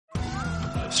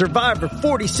Survivor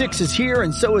 46 is here,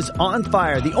 and so is On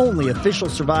Fire, the only official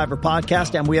Survivor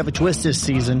podcast, and we have a twist this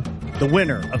season. The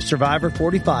winner of Survivor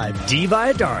 45, Dee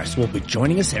Valladares, will be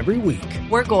joining us every week.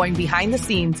 We're going behind the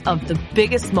scenes of the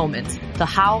biggest moments, the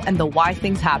how and the why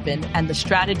things happen, and the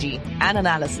strategy and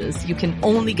analysis you can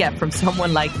only get from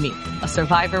someone like me, a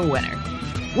Survivor winner.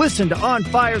 Listen to On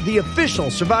Fire, the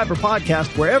official Survivor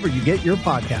podcast, wherever you get your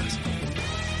podcast.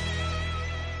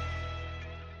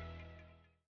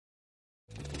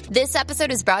 This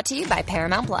episode is brought to you by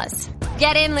Paramount Plus.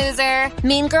 Get in, loser!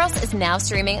 Mean Girls is now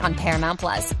streaming on Paramount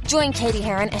Plus. Join Katie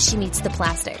Heron as she meets the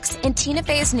plastics in Tina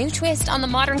Fey's new twist on the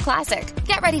modern classic.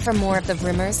 Get ready for more of the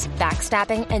rumors,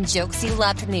 backstabbing, and jokes you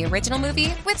loved from the original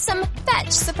movie with some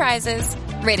fetch surprises.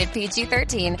 Rated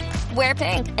PG-13. Wear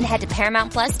pink and head to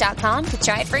ParamountPlus.com to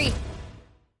try it free.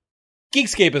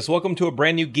 Geekscapists, welcome to a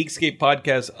brand new Geekscape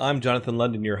podcast. I'm Jonathan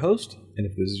London, your host. And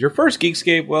if this is your first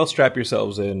Geekscape, well, strap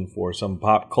yourselves in for some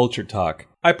pop culture talk.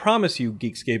 I promise you,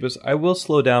 Geekscapists, I will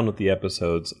slow down with the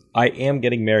episodes. I am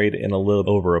getting married in a little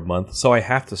over a month, so I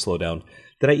have to slow down.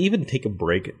 Did I even take a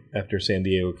break after San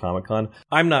Diego Comic-Con?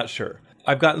 I'm not sure.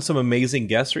 I've gotten some amazing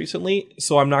guests recently,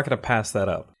 so I'm not going to pass that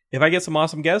up. If I get some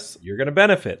awesome guests, you're going to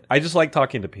benefit. I just like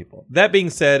talking to people. That being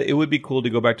said, it would be cool to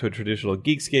go back to a traditional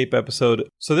Geekscape episode.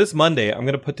 So this Monday, I'm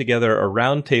going to put together a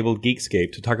roundtable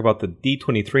Geekscape to talk about the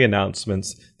D23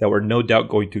 announcements that we're no doubt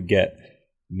going to get.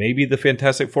 Maybe the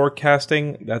Fantastic Four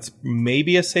casting, that's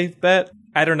maybe a safe bet.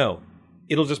 I don't know.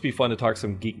 It'll just be fun to talk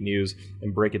some geek news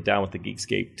and break it down with the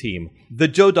Geekscape team. The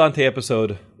Joe Dante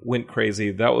episode went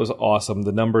crazy. That was awesome.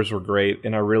 The numbers were great,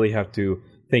 and I really have to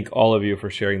thank all of you for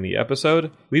sharing the episode.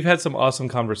 We've had some awesome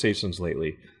conversations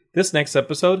lately. This next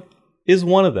episode is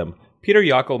one of them. Peter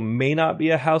Yockel may not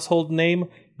be a household name,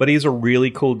 but he's a really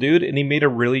cool dude, and he made a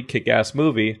really kick-ass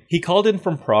movie. He called in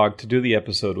from Prague to do the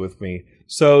episode with me,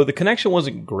 so the connection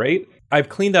wasn't great. I've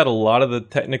cleaned out a lot of the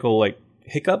technical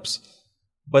hiccups,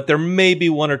 but there may be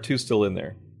one or two still in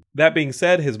there. That being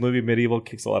said, his movie Medieval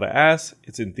kicks a lot of ass.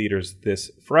 It's in theaters this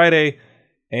Friday,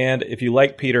 and if you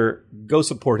like Peter, go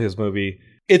support his movie.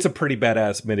 It's a pretty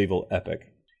badass medieval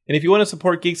epic. And if you want to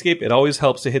support Geekscape, it always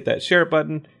helps to hit that share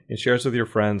button and share us with your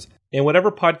friends. And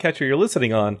whatever podcatcher you're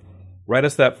listening on, write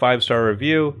us that 5-star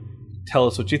review, tell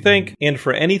us what you think, and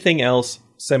for anything else,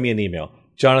 send me an email,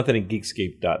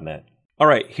 jonathan@geekscape.net. All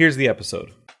right, here's the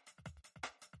episode.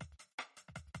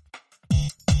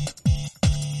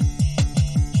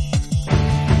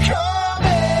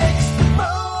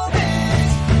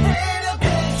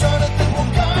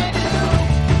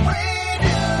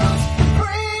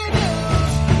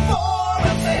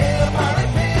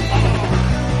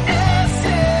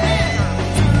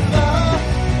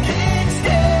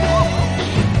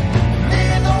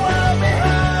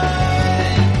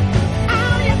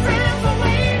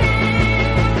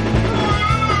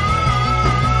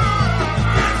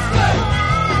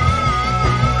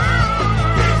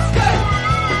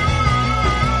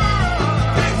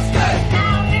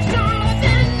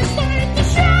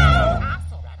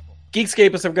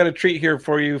 Geekscapists, I've got a treat here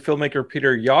for you, filmmaker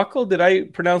Peter Yockel. Did I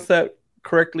pronounce that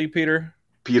correctly, Peter?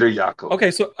 Peter Yockel.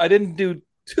 Okay, so I didn't do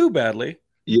too badly.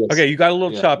 Yes. Okay, you got a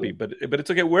little choppy, but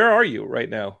it's okay. Where are you right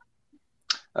now?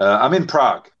 I'm in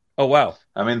Prague. Oh, wow.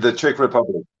 I'm in the Czech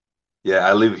Republic. Yeah,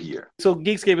 I live here. So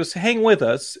Geekscapists, hang with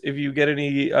us if you get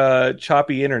any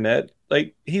choppy internet.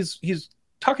 He's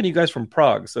talking to you guys from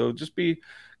Prague, so just be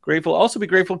grateful. Also be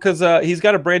grateful because he's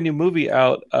got a brand new movie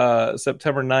out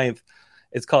September 9th.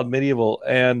 It's called Medieval,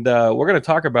 and we're going to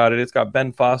talk about it. It's got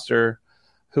Ben Foster.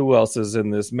 Who else is in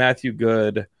this? Matthew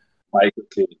Good. Michael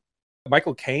Caine.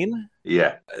 Michael Caine?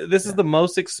 Yeah. This is the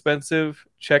most expensive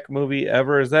Czech movie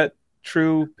ever. Is that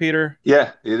true, Peter?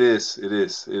 Yeah, it is. It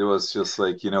is. It was just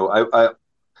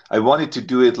I wanted to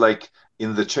do it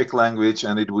in the Czech language,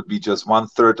 and it would be just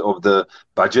 1/3 of the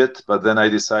budget. But then I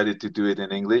decided to do it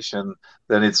in English, and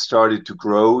then it started to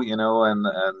grow, and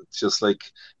just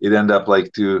it ended up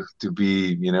to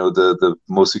be, the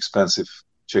most expensive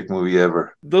Czech movie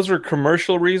ever. Those were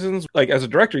commercial reasons. As a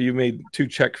director, you made 2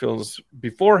 Czech films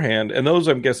beforehand, and those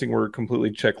I'm guessing were completely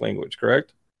Czech language,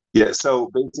 correct? Yeah. So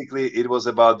basically, it was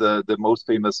about the most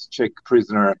famous Czech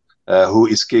prisoner who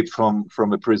escaped from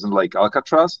a prison like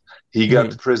Alcatraz. He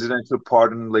got presidential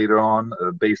pardon later on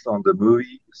based on the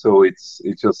movie. So it's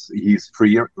just he's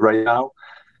free right now.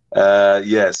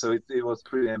 So it was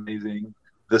pretty amazing.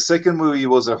 The second movie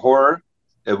was a horror,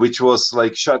 which was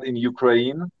shot in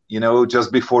Ukraine,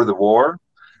 just before the war.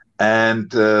 And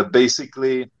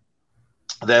basically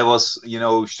that was,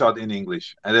 shot in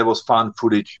English, and it was found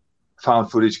footage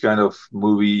kind of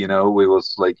movie, it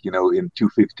was in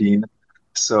 2015.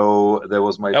 So that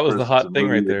was that was the hot thing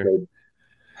right there.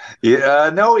 Yeah,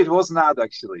 no, it was not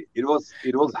actually. It was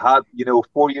hot,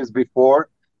 4 years before.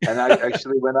 And I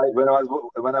actually, when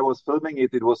I was filming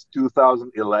it, it was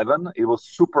 2011. It was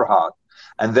super hot,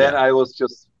 and then Yeah. I was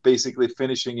just basically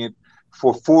finishing it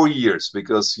for 4 years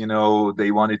because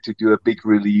they wanted to do a big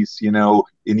release,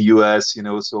 in US,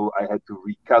 so I had to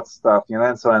recut stuff,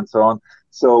 and so on and so on.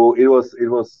 So it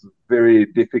was very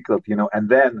difficult, and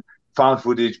then found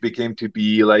footage became to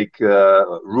be like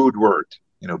a rude word,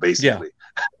 Yeah. basically.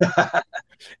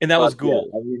 And that was But yeah,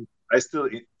 Ghoul. I mean, I still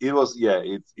it was, yeah,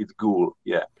 it's cool,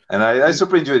 yeah, and I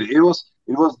super enjoyed it. It was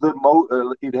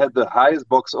it had the highest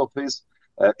box office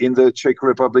in the Czech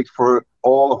Republic for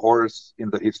all horrors in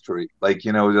the history. Like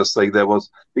just like there was,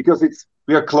 because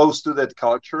we are close to that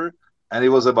culture, and it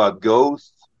was about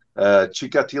ghosts.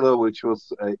 Chikatilo, which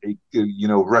was a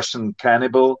Russian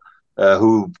cannibal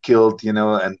who killed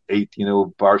and ate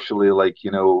partially like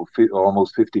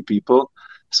almost 50 people.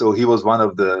 So he was one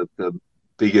of the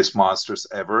biggest monsters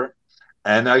ever.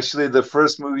 And actually, the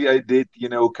first movie I did,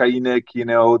 Kainek,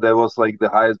 that was like the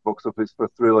highest box office for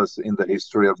thrillers in the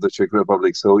history of the Czech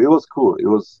Republic. So it was cool. It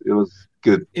was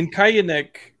good. In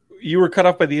Kayanek, you were cut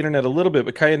off by the internet a little bit,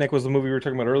 but Kayanek was the movie we were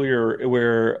talking about earlier,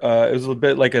 where it was a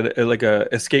bit like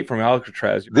a Escape from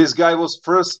Alcatraz. This guy was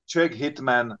first Czech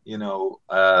hitman,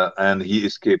 and he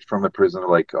escaped from a prison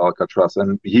like Alcatraz,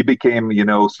 and he became,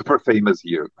 super famous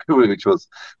here, which was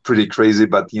pretty crazy.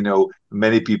 But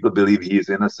many people believe he is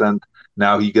innocent.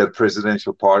 Now he got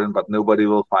presidential pardon, but nobody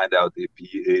will find out if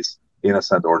he is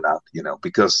innocent or not,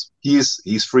 because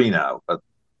he's free now. But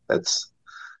that's,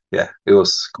 yeah, it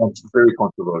was very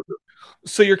controversial.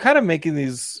 So you're kind of making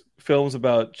these films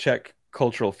about Czech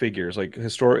cultural figures, like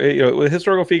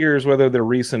historical figures, whether they're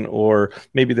recent or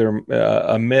maybe they're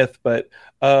a myth. But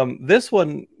this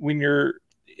one, I'm going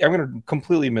to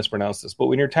completely mispronounce this, but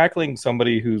when you're tackling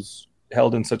somebody who's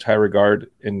held in such high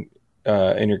regard in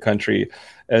your country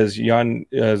as Jan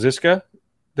Žižka,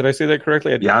 did I say that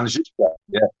correctly? Jan Žižka,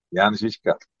 yeah, Jan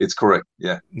Žižka, it's correct,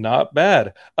 yeah. Not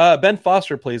bad. Ben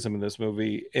Foster plays him in this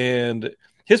movie, and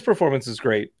his performance is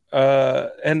great.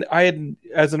 And I had,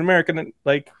 as an American,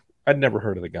 like, I'd never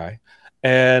heard of the guy,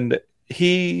 and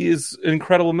he is an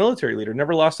incredible military leader.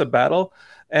 Never lost a battle,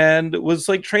 and was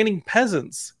like training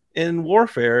peasants in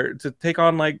warfare to take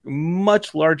on like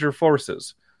much larger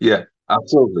forces. Yeah,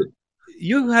 absolutely.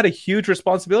 You had a huge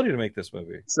responsibility to make this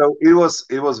movie. So it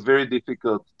was very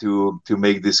difficult to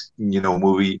make this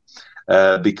movie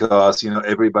because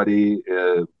everybody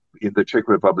in the Czech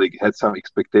Republic had some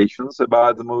expectations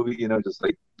about the movie. Just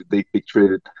like they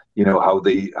pictured it, how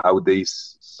they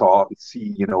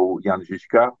see Jan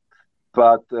Žižka.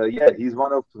 But yeah, he's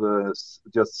one of the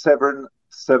just seven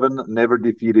never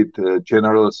defeated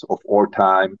generals of all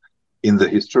time in the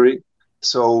history.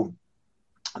 So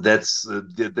that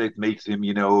makes him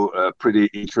pretty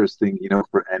interesting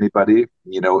for anybody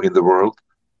in the world.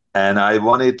 And I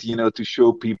wanted to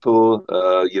show people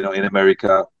in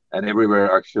America and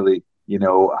everywhere actually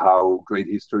how great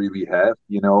history we have,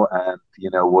 and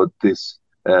what this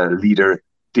leader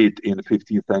did in the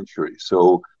 15th century.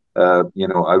 So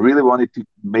I really wanted to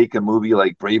make a movie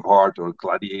like Braveheart or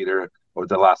Gladiator or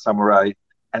The Last Samurai.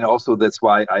 And also that's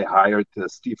why I hired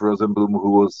Steve Rosenblum,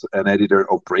 who was an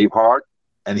editor of Braveheart,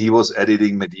 and he was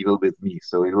editing Medieval with me.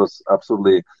 So it was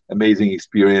absolutely amazing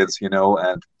experience,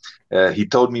 and he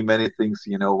told me many things.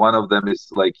 One of them is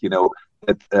like,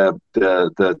 that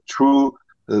the true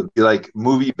like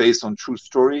movie based on true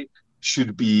story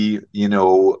should be,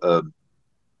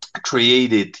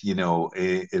 created,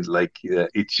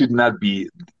 it should not be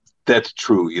that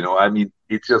true. I mean,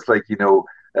 it's just like,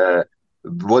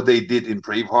 what they did in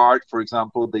Braveheart, for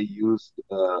example, they used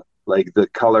like the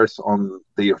colors on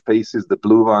their faces, the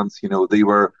blue ones, they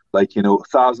were like,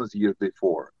 thousands of years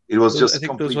before. It was just, I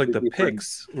think those like the different.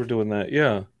 Picts were doing that.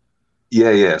 Yeah.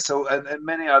 Yeah. So, and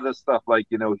many other stuff, like,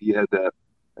 he had a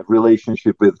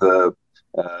relationship with, a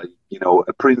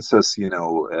princess, in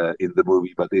the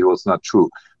movie, but it was not true.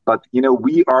 But,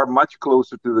 we are much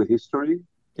closer to the history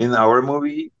in our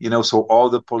movie, so all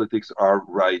the politics are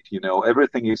right,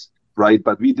 everything is right,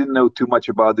 but we didn't know too much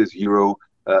about this hero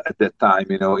at that time,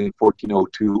 in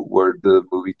 1402, where the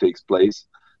movie takes place.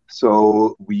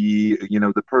 So we,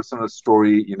 the personal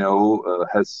story,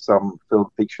 has some film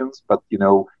fictions, but,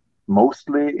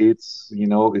 mostly it's,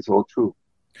 it's all true.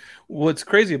 What's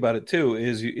crazy about it too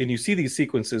is, you see these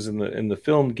sequences in the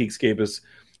film Geekscape, is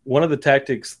one of the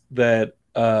tactics that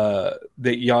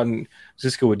Jan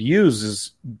Žižka would use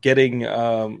is getting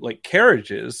like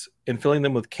carriages and filling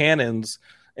them with cannons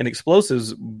and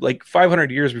explosives like 500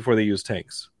 years before they use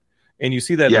tanks. And you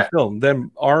see that in the film,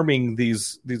 them arming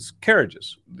these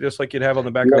carriages, just like you'd have on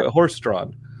the back of a horse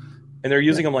drawn. and they're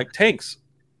using them like tanks.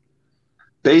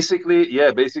 Basically,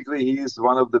 he's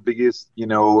one of the biggest,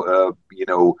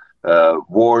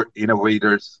 war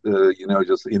innovators,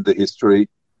 just in the history.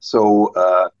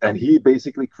 So, and he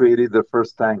basically created the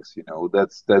first tanks.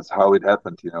 That's how it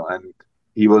happened. And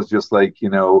he was just like,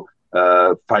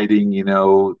 fighting,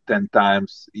 10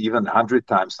 times, even 100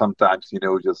 times sometimes.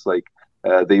 Just like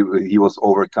he was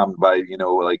overcome by,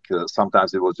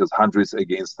 sometimes it was just hundreds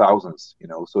against thousands.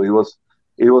 So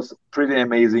it was pretty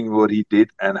amazing what he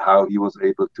did and how he was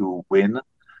able to win,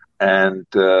 and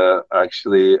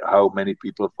actually how many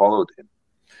people followed him.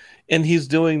 And he's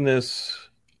doing this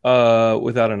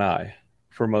without an eye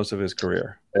for most of his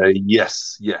career.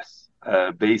 Yes.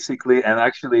 Basically, and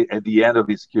actually at the end of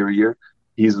his career,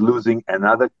 he's losing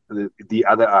the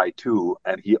other eye too,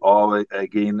 and he always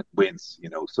again wins.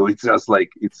 So it's just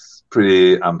like, it's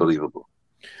pretty unbelievable.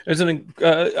 There's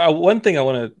one thing I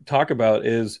want to talk about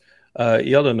is,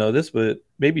 y'all don't know this, but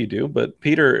maybe you do, but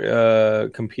Peter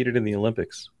competed in the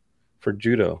Olympics for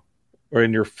judo,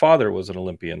 and your father was an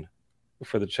Olympian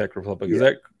for the Czech Republic. Yeah. Is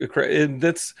that correct?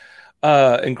 That's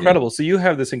incredible. Yeah. So you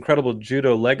have this incredible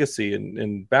judo legacy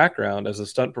and background as a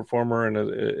stunt performer and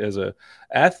as a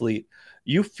athlete.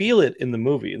 You feel it in the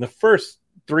movie. In the first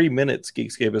 3 minutes,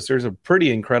 Geekscapists, there's a pretty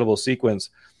incredible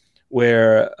sequence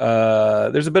where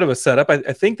there's a bit of a setup.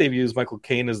 I think they've used Michael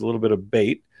Caine as a little bit of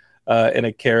bait in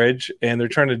a carriage, and they're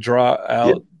trying to draw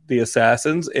out the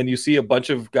assassins, and you see a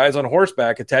bunch of guys on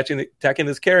horseback attacking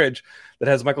this carriage that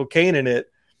has Michael Caine in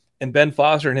it, and Ben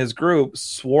Foster and his group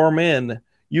swarm in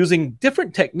using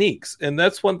different techniques. And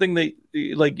that's one thing that,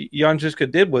 like, Jan Žižka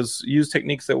did, was use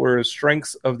techniques that were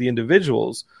strengths of the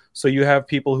individuals. So you have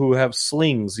people who have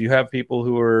slings, you have people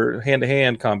who are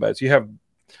hand-to-hand combats, you have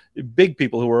big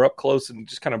people who are up close and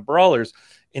just kind of brawlers,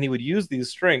 and he would use these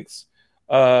strengths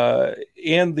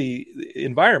and the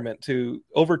environment to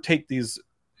overtake these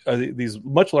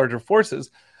much larger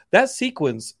forces. That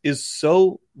sequence is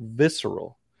so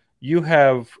visceral. You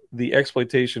have the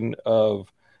exploitation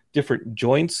of different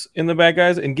joints in the bad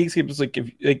guys, and Geekscape is like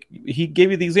he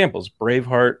gave you the examples,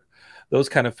 Braveheart, those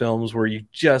kind of films where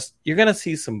you're going to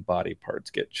see some body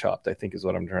parts get chopped, I think is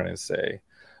what I'm trying to say.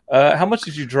 How much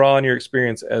did you draw on your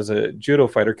experience as a judo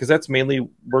fighter? Because that's mainly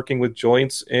working with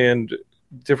joints and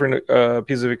different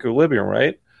pieces of equilibrium,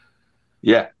 right?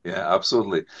 Yeah,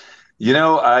 absolutely.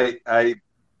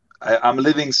 I'm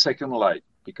living second life,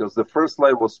 because the first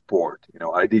life was sport.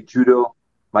 I did judo.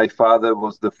 My father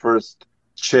was the first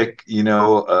Czech,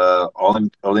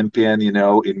 Olympian,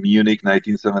 in Munich,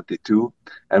 1972.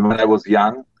 And when I was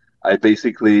young, I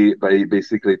basically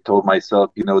told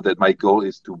myself, that my goal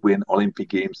is to win Olympic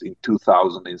Games in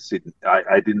 2000 in Sydney.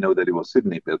 I didn't know that it was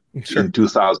Sydney, but sure. In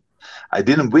 2000, I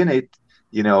didn't win it,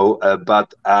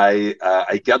 but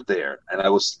I got there, and I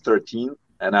was 13,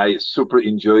 and I super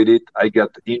enjoyed it. I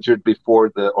got injured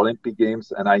before the Olympic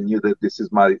Games, and I knew that this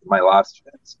is my last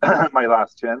chance, my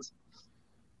last chance.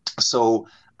 So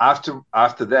after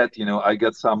that, I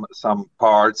got some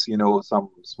parts, some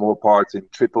small parts in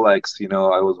XXX.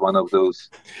 I was one of those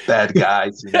bad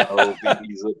guys. Vin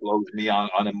Diesel blows me on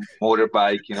a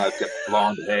motorbike. I've got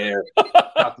blonde hair,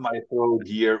 cut my throat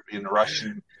here in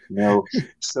Russian.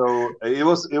 So it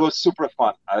was super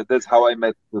fun. That's how I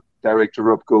met the director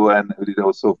Rob Cohen, who did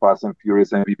also Fast and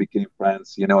Furious, and we became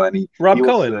friends. And Rob he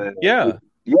Cohen, and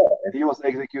he was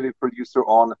executive producer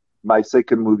on my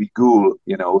second movie, Ghoul.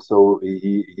 So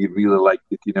he really liked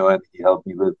it, and he helped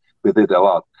me with it a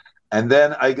lot. And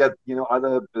then I got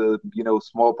other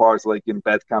small parts, like in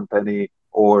Bad Company,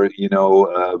 or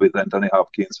with Anthony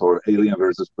Hopkins, or Alien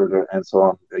versus Predator, and so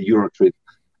on, Eurotrip.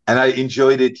 And I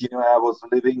enjoyed it. I was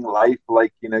living life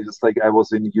like, just like I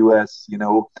was in US,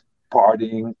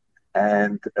 partying.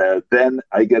 And then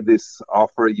I get this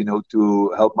offer,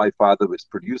 to help my father with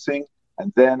producing.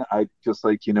 And then I just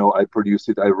I produced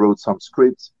it. I wrote some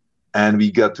scripts, and we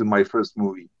got to my first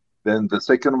movie. Then the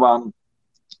second one,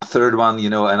 third one,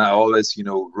 and I always,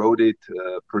 wrote it,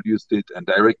 produced it, and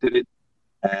directed it.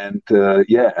 And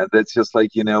and that's just I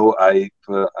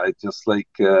just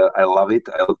I love it.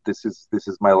 This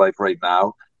is my life right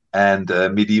now, and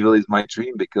Medieval is my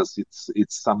dream, because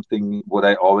it's something what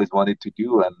I always wanted to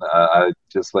do, and I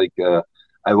just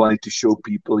I wanted to show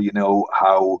people,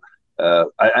 how.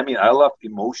 I love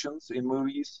emotions in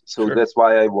movies, so sure. That's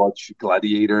why I watch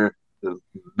Gladiator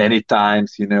many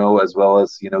times, as well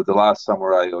as The Last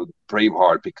Samurai or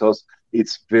Braveheart, because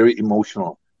it's very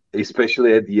emotional,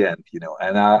 especially at the end,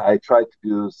 and I try to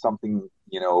do something,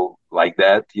 like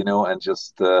that, and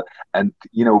just,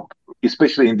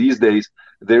 especially in these days,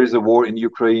 there is a war in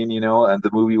Ukraine, and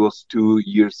the movie was 2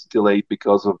 years delayed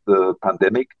because of the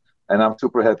pandemic. and I'm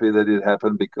super happy that it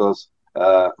happened because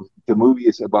the movie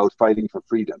is about fighting for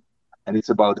freedom, and it's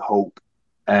about hope.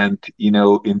 And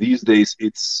in these days,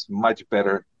 it's much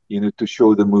better, to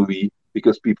show the movie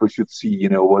because people should see,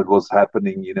 what was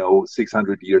happening,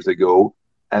 600 years ago,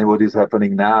 and what is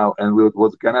happening now, and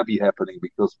what's gonna be happening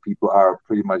because people are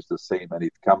pretty much the same, and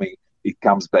it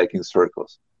comes back in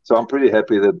circles. So I'm pretty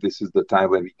happy that this is the time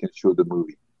when we can show the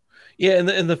movie. Yeah,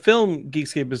 and the film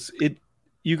Geekscape is it.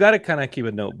 You got to kind of keep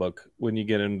a notebook when you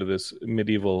get into this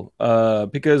medieval,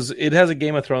 because it has a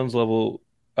Game of Thrones level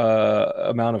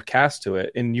amount of cast to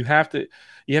it, and you have to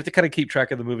kind of keep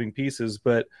track of the moving pieces.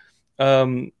 But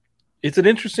it's an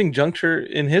interesting juncture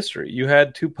in history. You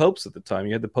had two popes at the time.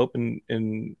 You had the Pope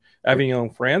in Avignon,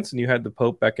 France, and you had the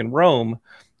Pope back in Rome.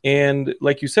 And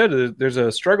like you said, there's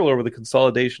a struggle over the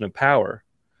consolidation of power.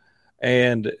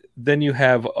 And then you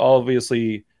have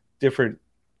obviously different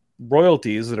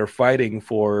royalties that are fighting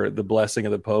for the blessing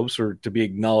of the popes or to be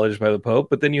acknowledged by the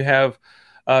Pope. But then you have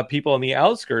people on the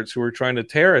outskirts who are trying to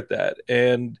tear at that.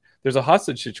 And there's a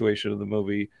hostage situation in the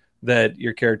movie that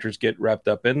your characters get wrapped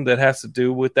up in that has to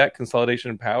do with that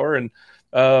consolidation of power. And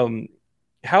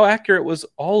how accurate was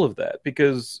all of that?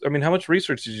 Because, I mean, how much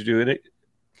research did you do?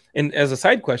 And as a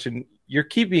side question, you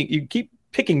keep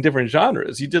picking different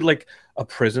genres. You did like a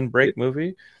prison break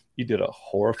movie, you did a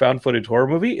found footage horror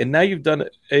movie, and now you've done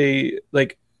a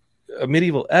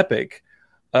medieval epic.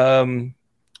 You've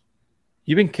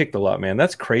been kicked a lot, man.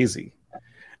 That's crazy.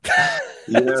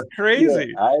 That's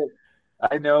crazy. Yeah,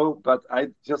 I know, but I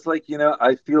just I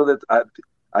feel that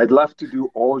I'd love to do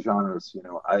all genres.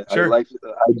 Sure. I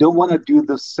don't want to do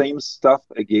the same stuff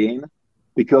again,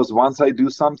 because once I do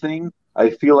something, I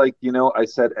feel like I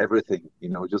said everything.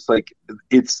 Just like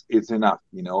it's enough.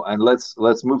 And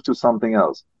let's move to something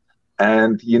else.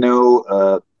 And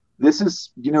this is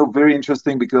very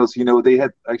interesting because they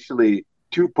had actually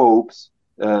two popes,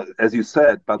 as you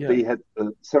said, but they had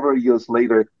several years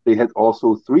later they had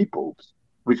also three popes,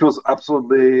 which was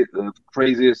absolutely the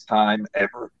craziest time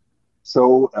ever.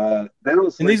 So that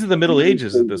was. And these are the Middle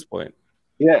Ages at this point.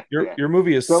 Yeah. Your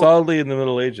movie is solidly in the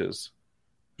Middle Ages.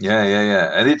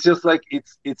 Yeah. And it's just like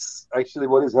it's actually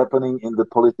what is happening in the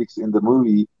politics in the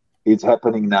movie. It's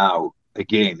happening now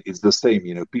again. It's the same.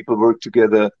 People work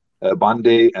together one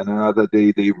day and another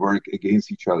day they work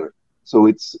against each other. So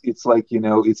it's like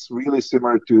it's really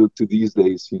similar to these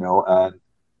days. And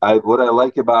what I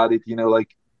like about it,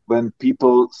 like when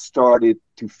people started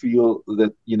to feel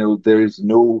that there is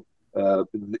no,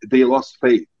 they lost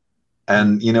faith,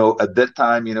 and at that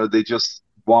time they just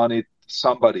wanted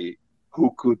somebody who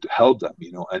could help them,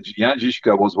 and Jan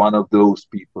Žižka was one of those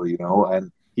people,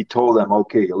 and he told them,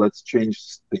 okay, let's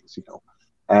change things,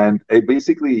 and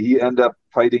basically he ended up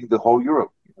fighting the whole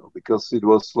Europe, because it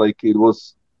was like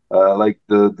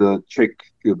the Czech,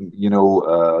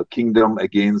 kingdom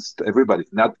against everybody,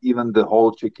 not even the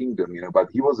whole Czech kingdom, but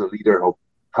he was a leader of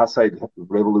Hussite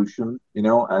revolution,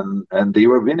 and they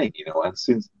were winning, and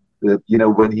since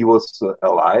when he was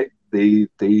alive, they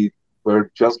were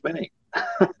just winning.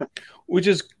 Which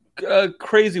is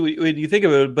crazy when you think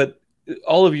of it, but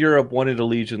all of Europe wanted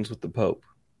allegiance with the Pope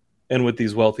and with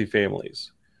these wealthy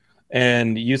families.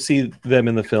 And you see them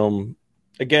in the film,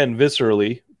 again,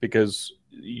 viscerally, because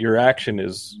your action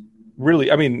is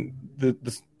really, I mean,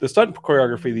 the stunt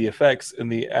choreography, the effects,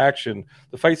 and the action,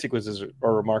 the fight sequences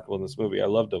are remarkable in this movie. I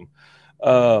loved them.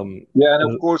 And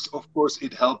of course,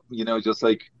 it helped, just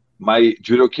like my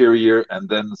judo career and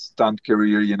then stunt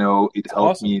career, it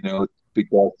helped awesome. me,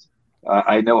 because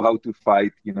I know how to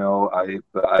fight. I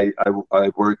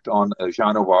worked on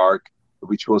Jeanne of Arc,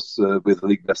 which was with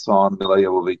Luc Besson, Milla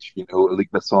Jovovich,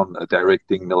 Luc Besson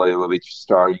directing, Milla Jovovich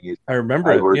starring it. I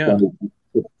remember I worked on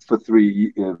it for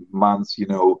 3 months,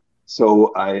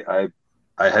 so I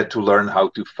had to learn how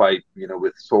to fight,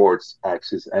 with swords,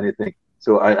 axes, anything.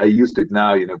 So I used it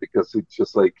now, because it's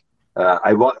just like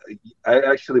I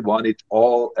actually wanted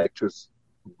all actors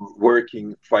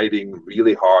working, fighting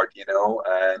really hard,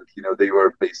 and they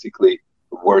were basically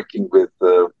working with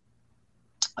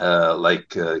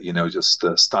just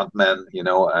stuntmen,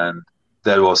 and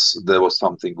that was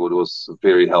something that was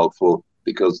very helpful,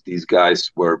 because these guys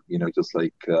were just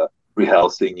like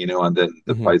rehearsing, and then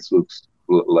the fights looks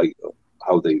like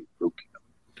how they look.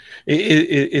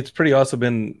 It's pretty awesome,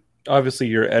 and obviously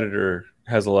your editor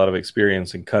has a lot of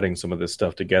experience in cutting some of this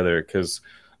stuff together, because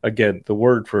again, the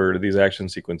word for these action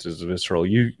sequences is visceral.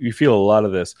 You feel a lot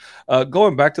of this.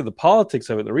 Going back to the politics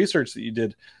of it, the research that you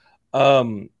did,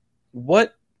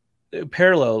 what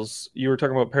parallels, you were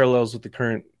talking about parallels with the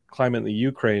current climate in the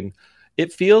Ukraine.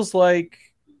 It feels like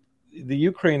the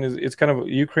Ukraine it's kind of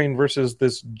Ukraine versus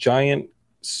this giant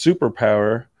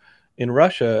superpower, in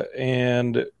Russia,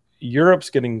 and Europe's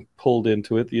getting pulled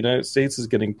into it. The United States is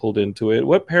getting pulled into it.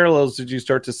 What parallels did you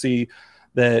start to see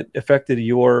that affected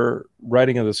your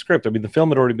writing of the script? I mean, the film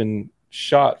had already been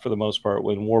shot for the most part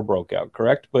when war broke out,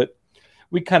 correct? But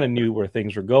we kind of knew where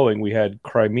things were going. We had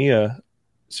Crimea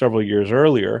several years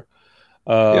earlier.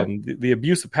 The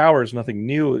abuse of power is nothing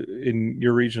new in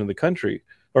your region of the country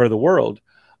or the world.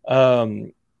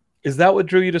 Is that what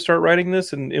drew you to start writing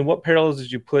this? And what parallels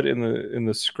did you put in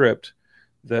the script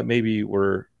that maybe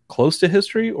were close to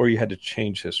history, or you had to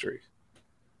change history?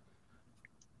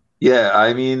 Yeah,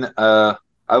 I mean,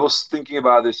 I was thinking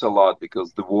about this a lot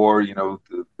because the war,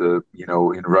 the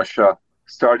in Russia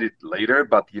started later,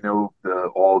 but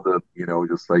all the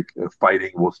just like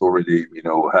fighting was already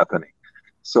happening.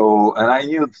 So, and I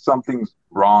knew something's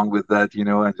wrong with that,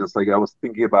 and just like I was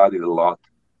thinking about it a lot,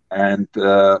 and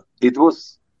it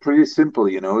was pretty simple,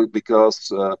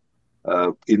 because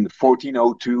in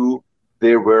 1402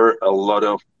 there were a lot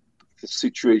of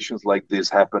situations like this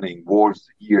happening, wars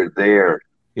here, there,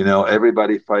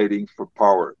 everybody fighting for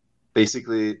power.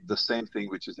 Basically the same thing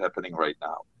which is happening right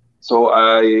now. So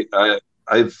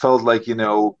I felt like,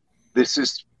 this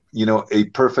is, a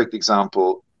perfect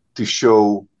example to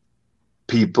show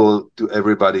people, to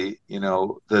everybody,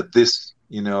 that this,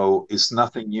 is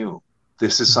nothing new.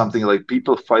 This is something like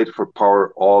people fight for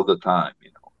power all the time,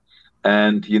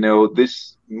 And,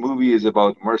 this movie is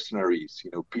about mercenaries,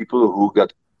 people who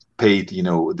got paid,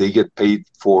 they get paid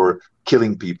for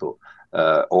killing people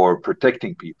or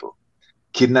protecting people,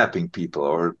 kidnapping people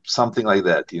or something like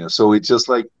that, So it's just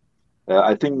like,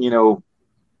 I think,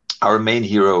 our main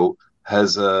hero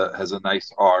has a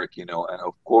nice arc, and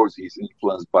of course he's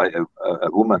influenced by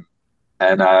a woman.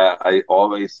 And I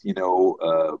always,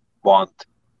 want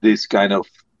this kind of,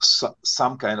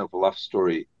 some kind of love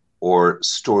story or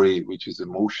story which is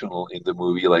emotional in the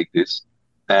movie like this.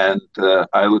 And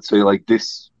I would say like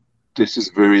this is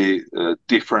very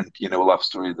different, love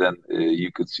story than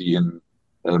you could see in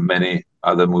many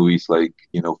other movies, like,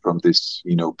 from this,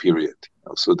 period.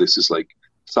 So this is like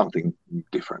something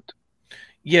different.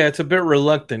 Yeah, it's a bit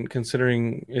reluctant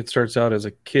considering it starts out as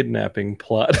a kidnapping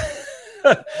plot.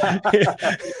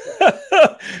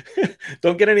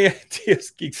 Don't get any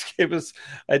ideas, Geekscapists.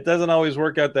 It doesn't always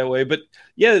work out that way, but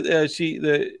yeah, she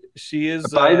is.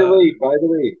 By the way,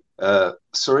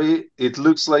 sorry, it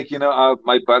looks like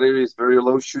my battery is very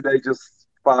low. Should I just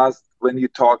fast when you're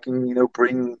talking?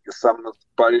 Bring some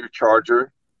battery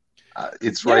charger.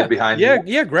 It's right behind me.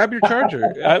 Yeah, grab your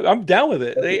charger. I'm down with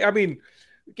it. I mean.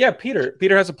 Yeah,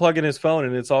 Peter has a plug in his phone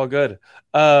and it's all good.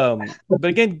 But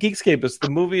again, Geekscapists, the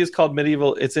movie is called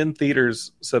Medieval. It's in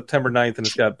theaters September 9th, and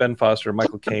it's got Ben Foster,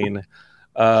 Michael Caine,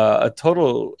 a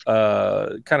total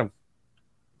kind of,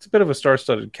 it's a bit of a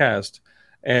star-studded cast.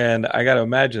 And I got to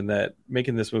imagine that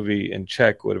making this movie in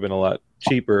Czech would have been a lot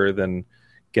cheaper than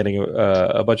getting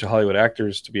a bunch of Hollywood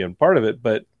actors to be in part of it.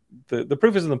 But the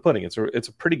proof is in the pudding. It's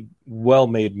a pretty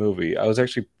well-made movie. I was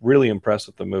actually really impressed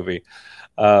with the movie.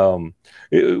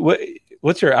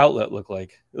 What's your outlet look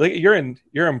like? Like you're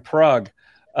in Prague.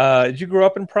 Did you grow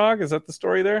up in Prague? Is that the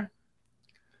story there?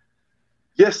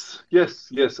 Yes.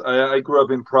 I grew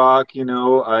up in Prague.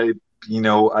 I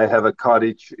have a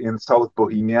cottage in South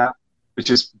Bohemia, which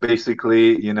is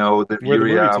basically the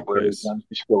area where Jan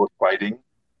was fighting.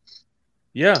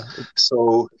 Yeah.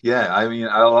 So yeah, I mean,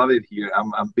 I love it here.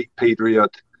 I'm a big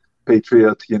patriot,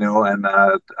 and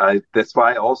that's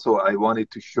why also I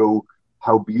wanted to show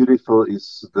how beautiful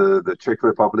is the Czech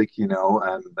Republic, and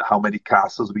how many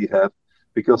castles we have,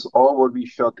 because all what we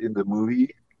shot in the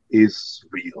movie is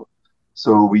real.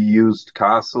 So we used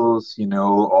castles,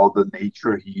 all the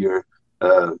nature here.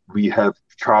 We have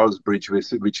Charles Bridge,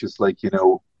 which is like,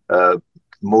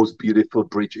 most beautiful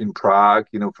bridge in Prague,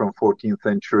 from 14th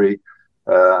century.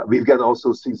 We've got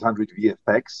also 600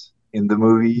 VFX in the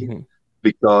movie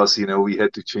because, we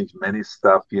had to change many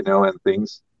stuff, and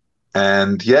things.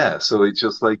 And yeah, so it's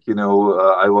just like,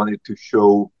 I wanted to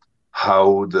show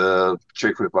how the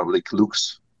Czech Republic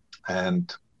looks,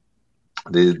 and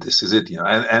this is it,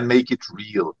 and make it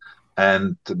real.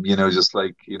 And, just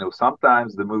like,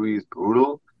 sometimes the movie is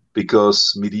brutal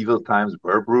because medieval times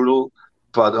were brutal,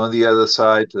 but on the other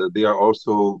side, there are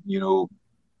also,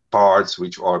 parts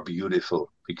which are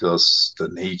beautiful because the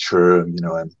nature, and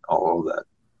all that.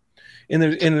 And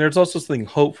there's also something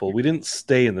hopeful. We didn't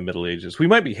stay in the Middle Ages. We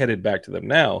might be headed back to them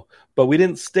now, but we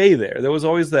didn't stay there. There was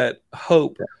always that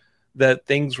hope that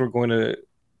we were going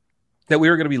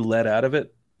to be let out of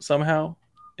it somehow,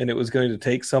 and it was going to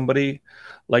take somebody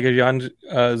like a Jan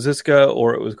Žižka,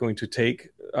 or it was going to take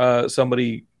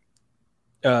somebody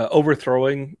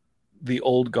overthrowing the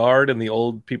old guard and the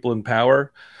old people in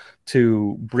power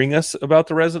to bring us about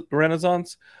the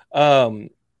Renaissance.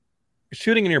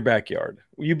 Shooting in your backyard.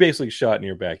 You basically shot in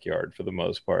your backyard for the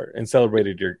most part and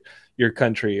celebrated your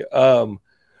country.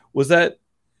 Was that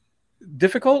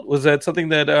difficult? Was that something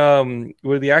that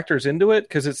were the actors into it?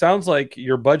 Because it sounds like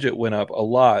your budget went up a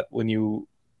lot when you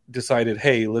decided,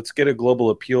 hey, let's get a global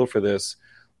appeal for this.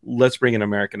 Let's bring in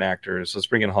American actors. Let's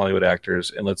bring in Hollywood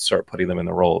actors, and let's start putting them in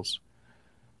the roles.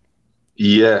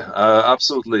 Yeah,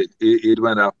 absolutely. It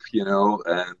went up,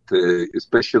 and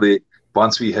especially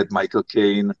once we had Michael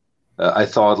Caine. I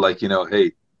thought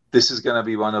hey, this is going to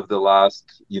be one of the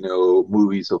last,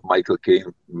 movies of Michael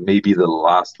Caine, maybe the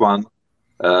last one.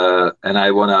 And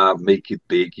I want to make it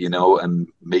big, and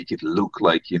make it look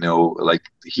like, like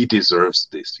he deserves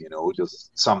this,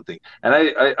 just something. And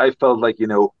I felt like,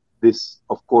 this,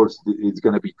 of course, is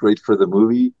going to be great for the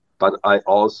movie, but I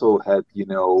also had,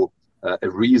 a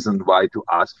reason why to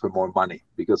ask for more money,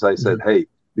 because I said, hey,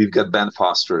 we've got Ben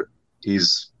Foster.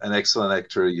 He's an excellent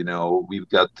actor, We've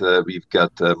got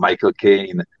Michael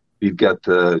Caine. We've got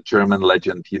German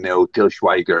legend, Till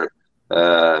Schweiger.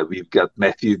 We've got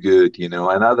Matthew Good, and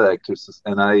other actors.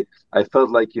 And I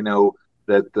felt like,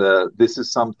 that this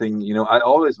is something, I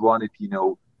always wanted,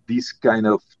 these kind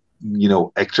of,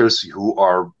 actors who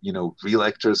are, real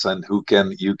actors and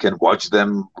you can watch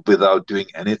them without doing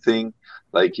anything.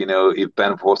 Like, if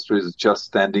Ben Foster is just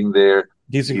standing there,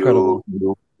 he's incredible.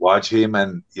 You watch him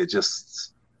and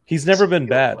he's never been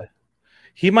bad.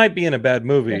 He might be in a bad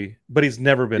movie, but he's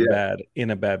never been bad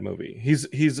in a bad movie.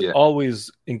 He's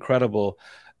always incredible.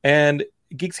 And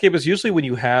Geekscape is usually when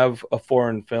you have a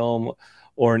foreign film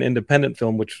or an independent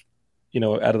film, which,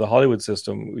 out of the Hollywood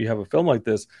system, we have a film like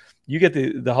this, you get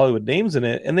the Hollywood names in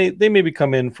it, and they maybe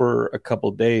come in for a couple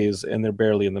days and they're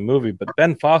barely in the movie. But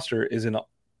Ben Foster is in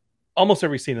almost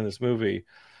every scene in this movie.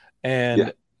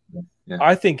 And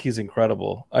I think he's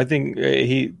incredible. I think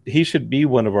he should be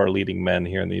one of our leading men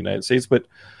here in the United States, but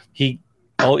he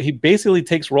basically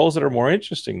takes roles that are more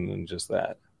interesting than just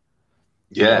that.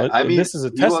 Yeah, I mean, this is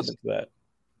a testament to that.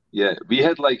 Yeah, we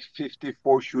had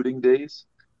 54 shooting days,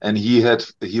 and he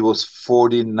was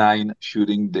 49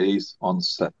 shooting days on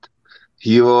set.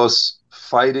 He was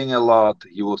fighting a lot.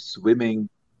 He was swimming.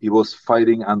 He was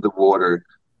fighting underwater.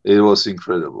 It was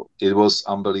incredible. It was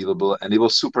unbelievable. And it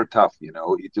was super tough,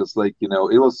 It just it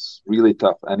was really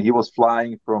tough. And he was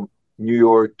flying from New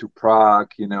York to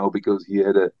Prague, because he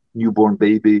had a newborn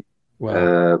baby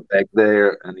back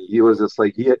there. And he was just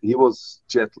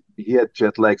he had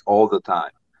jet lag all the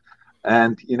time.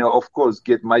 And, of course,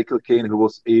 get Michael Caine, who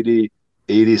was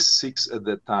 86 at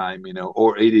that time,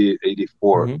 or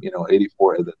 84,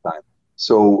 84 at that time.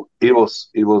 So it was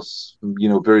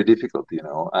very difficult,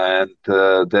 and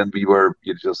then we were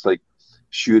just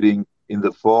shooting in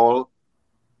the fall,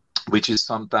 which is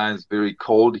sometimes very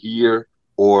cold here,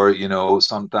 or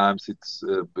sometimes it's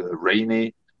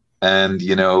rainy, and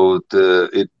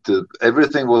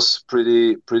everything was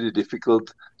pretty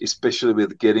difficult, especially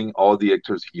with getting all the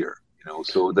actors here,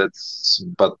 So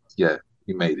but yeah,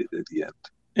 we made it at the end.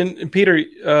 And Peter,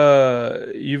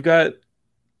 you've got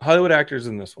Hollywood actors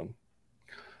in this one.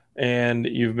 And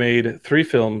you've made 3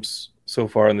 films so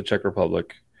far in the Czech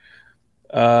Republic.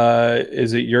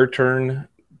 Is it your turn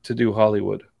to do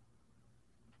Hollywood?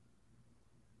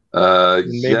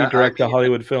 Maybe direct a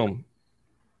Hollywood film.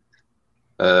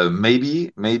 Maybe.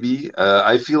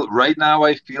 I feel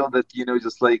that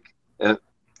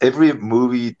every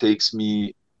movie takes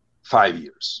me 5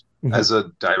 years as a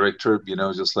director.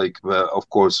 Of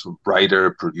course,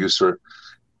 writer, producer.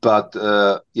 But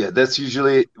that's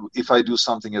usually if I do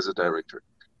something as a director.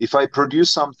 If I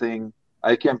produce something,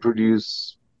 I can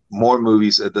produce more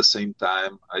movies at the same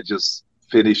time. I just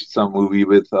finished some movie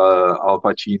with Al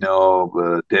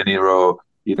Pacino, De Niro.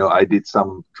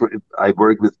 I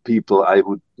work with people I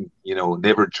would,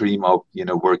 never dream of,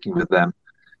 working with them.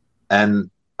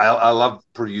 And I love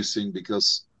producing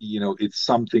because, it's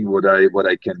something what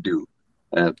I can do.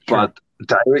 But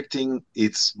directing,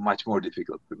 it's much more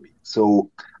difficult for me.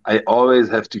 So I always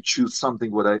have to choose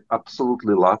something what I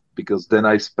absolutely love, because then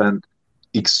I spend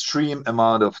extreme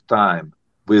amount of time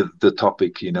with the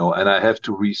topic, and I have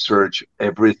to research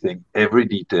everything, every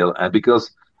detail. And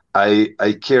because I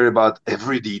care about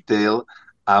every detail,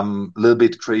 I'm a little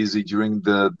bit crazy during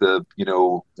the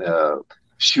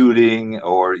shooting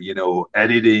or,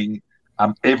 editing.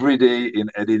 I'm every day in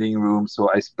editing room. So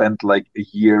I spent a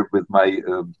year with my,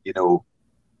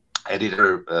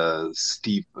 editor,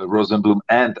 Steve Rosenblum.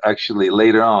 And actually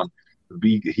later on,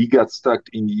 he got stuck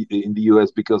in the US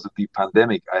because of the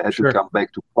pandemic. I had to come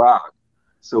back to Prague.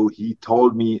 So he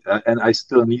told me, and I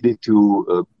still needed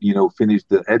to, finish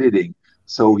the editing.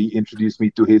 So he introduced me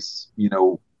to his,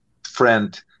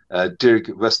 friend, Dirk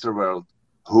Westerveld,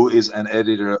 who is an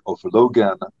editor of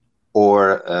Logan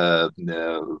or,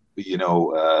 Le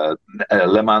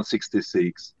Mans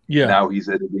 66. Yeah. Now he's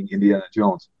editing Indiana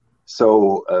Jones.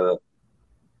 So,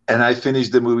 and I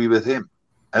finished the movie with him.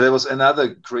 And that was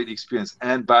another great experience.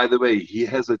 And by the way, he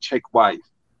has a Czech wife.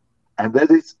 And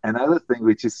that is another thing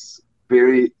which is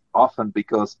very often,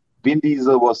 because Vin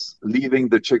Diesel was leaving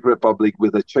the Czech Republic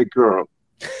with a Czech girl,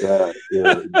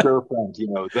 girlfriend,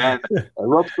 Then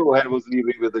Rob Cohen was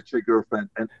leaving with a Czech girlfriend.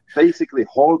 And basically,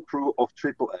 whole crew of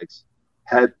Triple X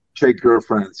had Czech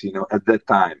girlfriends, at that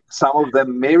time. Some of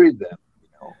them married them,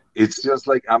 It's just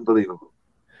like unbelievable.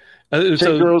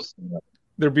 So girls,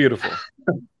 they're beautiful.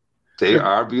 They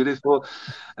are beautiful,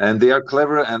 and they are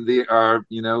clever, and they are,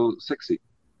 sexy.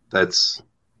 That's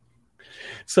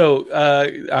so.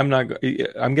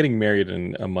 I'm getting married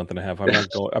in a month and a half.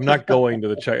 I'm not going to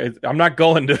the Czech. I'm not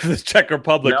going to the Czech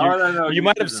Republic. No, you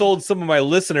might have sold some of my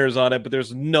listeners on it, but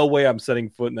there's no way I'm setting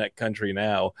foot in that country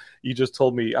now. You just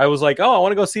told me. I was like, oh, I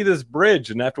want to go see this bridge,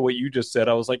 and after what you just said,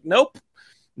 I was like, nope,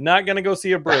 not gonna go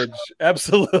see a bridge.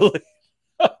 Absolutely.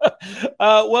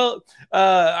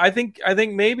 I think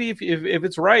maybe if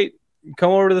it's right,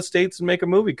 come over to the States and make a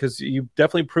movie, because you've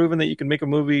definitely proven that you can make a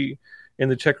movie in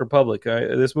the Czech Republic.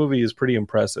 This movie is pretty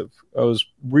impressive. I was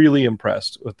really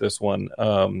impressed with this one,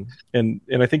 and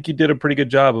I think you did a pretty good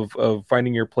job of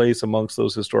finding your place amongst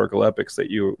those historical epics that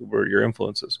were your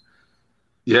influences.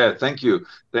 Yeah, thank you.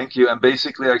 And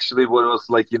basically, actually, what it was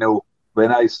like,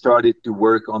 when I started to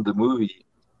work on the movie,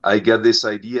 I got this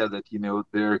idea that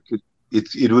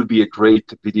it would be a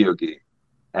great video game.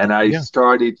 And I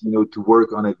started, to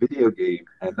work on a video game.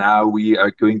 And now we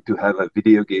are going to have a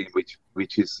video game which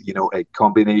is, a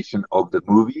combination of the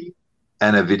movie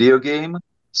and a video game.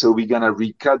 So we're going to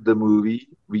recut the movie.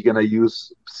 We're going to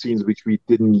use scenes which we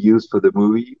didn't use for the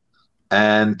movie.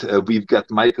 And we've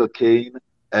got Michael Caine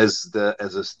as a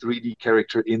 3D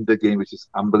character in the game, which is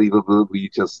unbelievable. We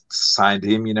just signed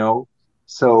him,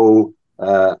 So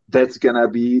that's gonna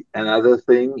be another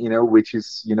thing, which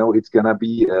is, it's gonna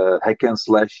be a hack and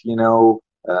slash,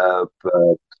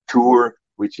 tour,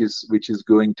 which is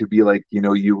going to be like,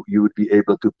 you would be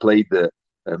able to play the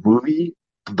movie,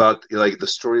 but like the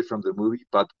story from the movie,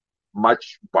 but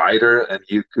much wider, and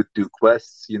you could do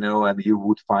quests, and you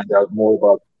would find out more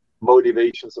about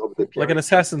motivations of the character. Like an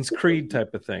Assassin's Creed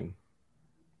type of thing.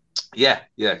 Yeah,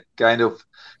 kind of,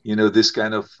 this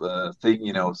kind of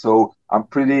thing, So I'm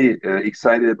pretty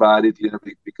excited about it,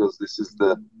 because this is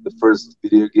the first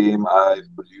video game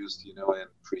I've produced, and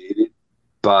created.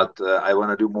 But I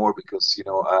want to do more because,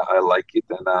 I like it,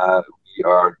 and we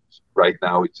are right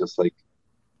now. It's just like,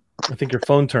 I think your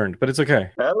phone turned, but it's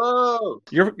okay. Hello.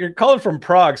 You're calling from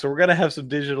Prague, so we're gonna have some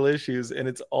digital issues, and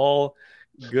it's all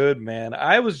good, man.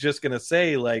 I was just gonna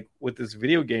say, like, with this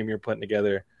video game you're putting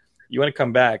together, you want to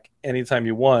come back anytime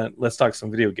you want. Let's talk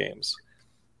some video games,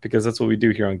 because that's what we do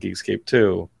here on Geekscape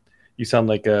too. You sound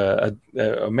like a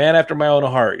man after my own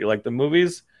heart. You like the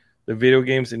movies, the video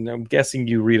games, and I'm guessing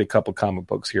you read a couple comic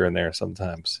books here and there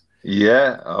sometimes.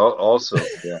 Yeah. Also,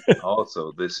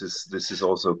 also, this is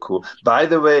also cool. By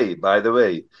the way,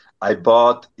 I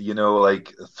bought,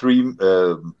 like 3,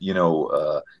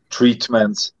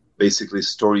 treatments, basically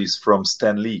stories from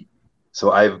Stan Lee.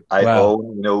 So I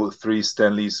own, 3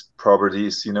 Stan Lee's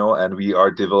properties, and we are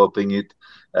developing it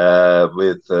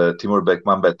with Timur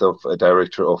Bekmambetov, a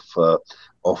director of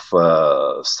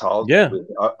Salt, with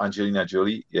Angelina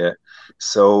Jolie. Yeah.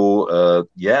 So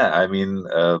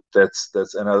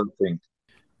that's another thing.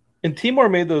 And Timur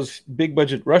made those big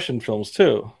budget Russian films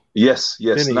too. Yes.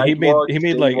 He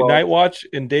made like Night Watch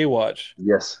and Day Watch.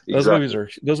 Yes, exactly.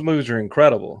 Those movies are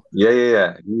incredible.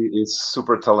 Yeah. He is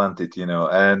super talented,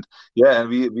 and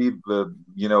we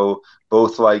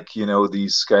both like,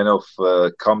 these kind of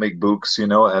comic books,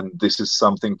 and this is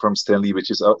something from Stan Lee,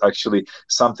 which is actually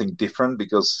something different,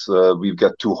 because we've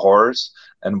got 2 horrors,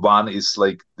 and one is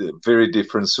like the very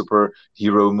different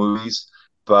superhero movies.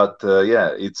 But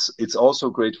it's also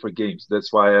great for games.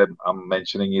 That's why I'm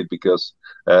mentioning it, because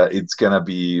it's gonna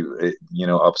be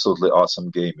absolutely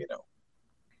awesome game.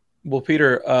 Well,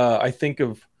 Peter, I think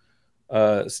of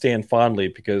Stan fondly,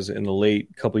 because in the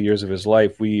late couple years of his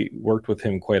life, we worked with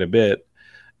him quite a bit.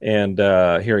 And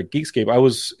here at Geekscape, I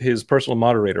was his personal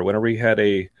moderator. Whenever he had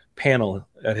a panel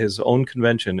at his own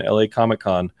convention, LA Comic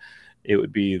Con, it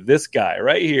would be this guy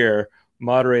right here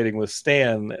moderating with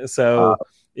Stan. So.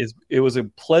 It was a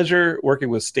pleasure working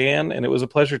with Stan, and it was a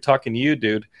pleasure talking to you,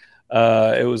 dude.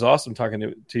 It was awesome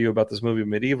talking to you about this movie,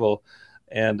 Medieval,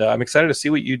 and I'm excited to see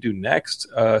what you do next,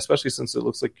 especially since it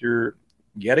looks like you're,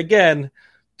 yet again,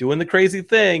 doing the crazy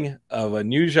thing of a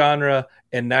new genre,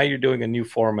 and now you're doing a new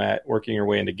format, working your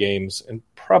way into games and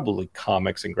probably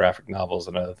comics and graphic novels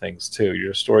and other things too.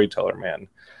 You're a storyteller, man.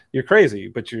 You're crazy,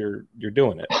 but you're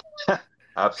doing it.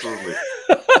 Absolutely.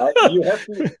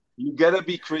 You gotta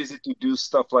be crazy to do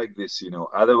stuff like this,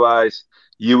 otherwise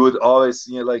you would always,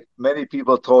 like many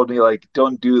people told me, like,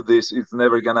 don't do this, it's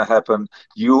never gonna happen.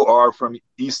 You are from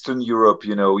Eastern Europe,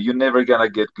 you're never gonna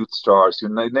get good stars,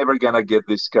 you're never gonna get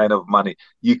this kind of money,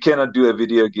 you cannot do a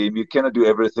video game, you cannot do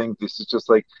everything. This is just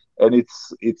like, and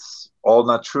it's all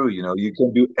not true. You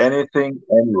can do anything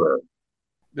anywhere.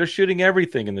 They're shooting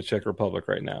everything in the Czech Republic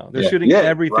right now. They're shooting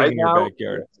everything right in your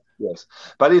backyard. Yes,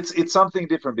 but it's something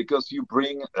different because you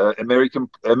bring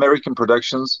American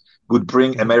productions would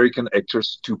bring American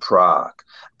actors to Prague,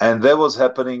 and that was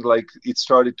happening, like, it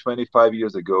started 25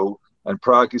 years ago, and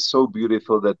Prague is so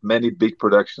beautiful that many big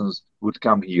productions would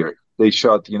come here. They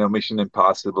shot, Mission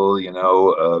Impossible,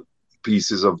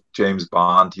 pieces of James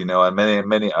Bond, and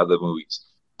many other movies.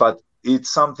 But it's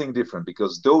something different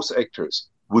because those actors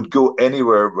would go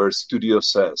anywhere where studio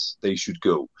says they should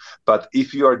go. But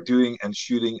if you are doing and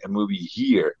shooting a movie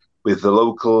here with the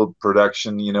local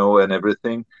production, and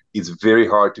everything, it's very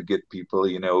hard to get people,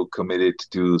 committed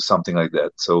to something like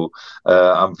that. So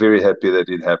I'm very happy that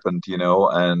it happened,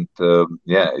 and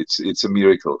it's a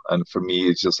miracle. And for me,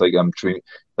 it's just like I'm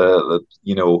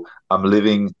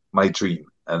living my dream,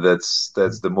 and that's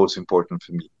the most important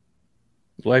for me.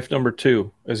 Life number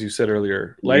 2, as you said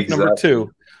earlier. Life Exactly. number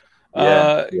 2.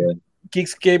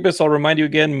 Geekscapists, I'll remind you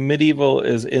again, Medieval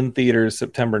is in theaters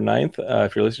September 9th.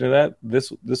 If you're listening to that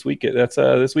this weekend, that's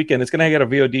this weekend. It's going to get a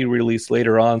VOD release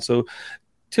later on, so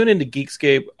tune into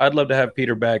Geekscape. I'd love to have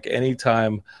Peter back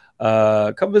anytime.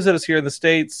 Come visit us here in the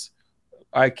States.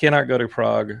 I cannot go to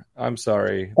Prague. I'm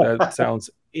sorry. That sounds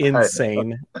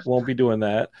insane. Won't be doing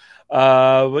that.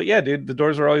 But yeah, dude, the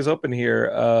doors are always open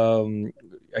here.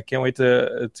 I can't wait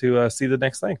to see the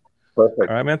next thing. Perfect.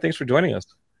 All right, man. Thanks for joining us.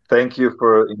 Thank you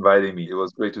for inviting me. It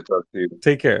was great to talk to you.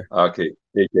 Take care. Okay,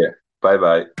 take care.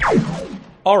 Bye-bye.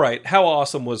 All right, how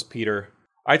awesome was Peter?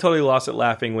 I totally lost it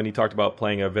laughing when he talked about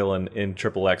playing a villain in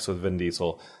Triple X with Vin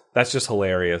Diesel. That's just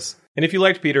hilarious. And if you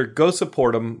liked Peter, go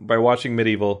support him by watching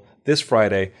Medieval this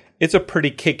Friday. It's a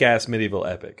pretty kick-ass medieval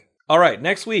epic. All right,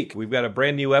 next week, we've got a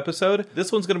brand new episode.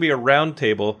 This one's going to be a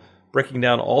roundtable breaking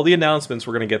down all the announcements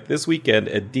we're going to get this weekend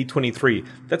at D23.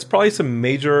 That's probably some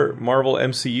major Marvel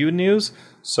MCU news.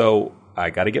 So I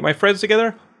got to get my friends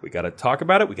together. We got to talk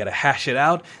about it. We got to hash it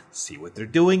out, see what they're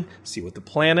doing, see what the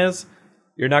plan is.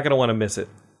 You're not going to want to miss it.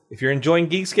 If you're enjoying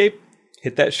Geekscape,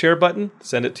 hit that share button,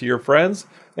 send it to your friends,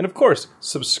 and of course,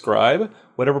 subscribe.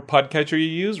 Whatever podcatcher you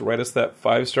use, write us that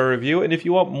 5-star review. And if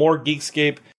you want more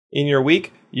Geekscape in your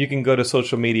week, you can go to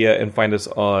social media and find us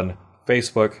on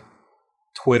Facebook,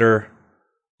 Twitter,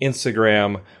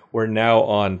 Instagram. We're now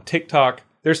on TikTok.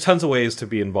 There's tons of ways to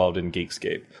be involved in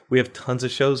Geekscape. We have tons of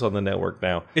shows on the network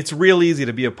now. It's real easy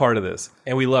to be a part of this,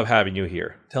 and we love having you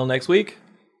here. Till next week,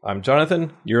 I'm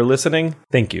Jonathan. You're listening.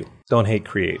 Thank you. Don't hate,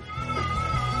 create.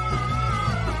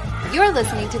 You're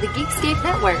listening to the Geekscape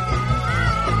Network.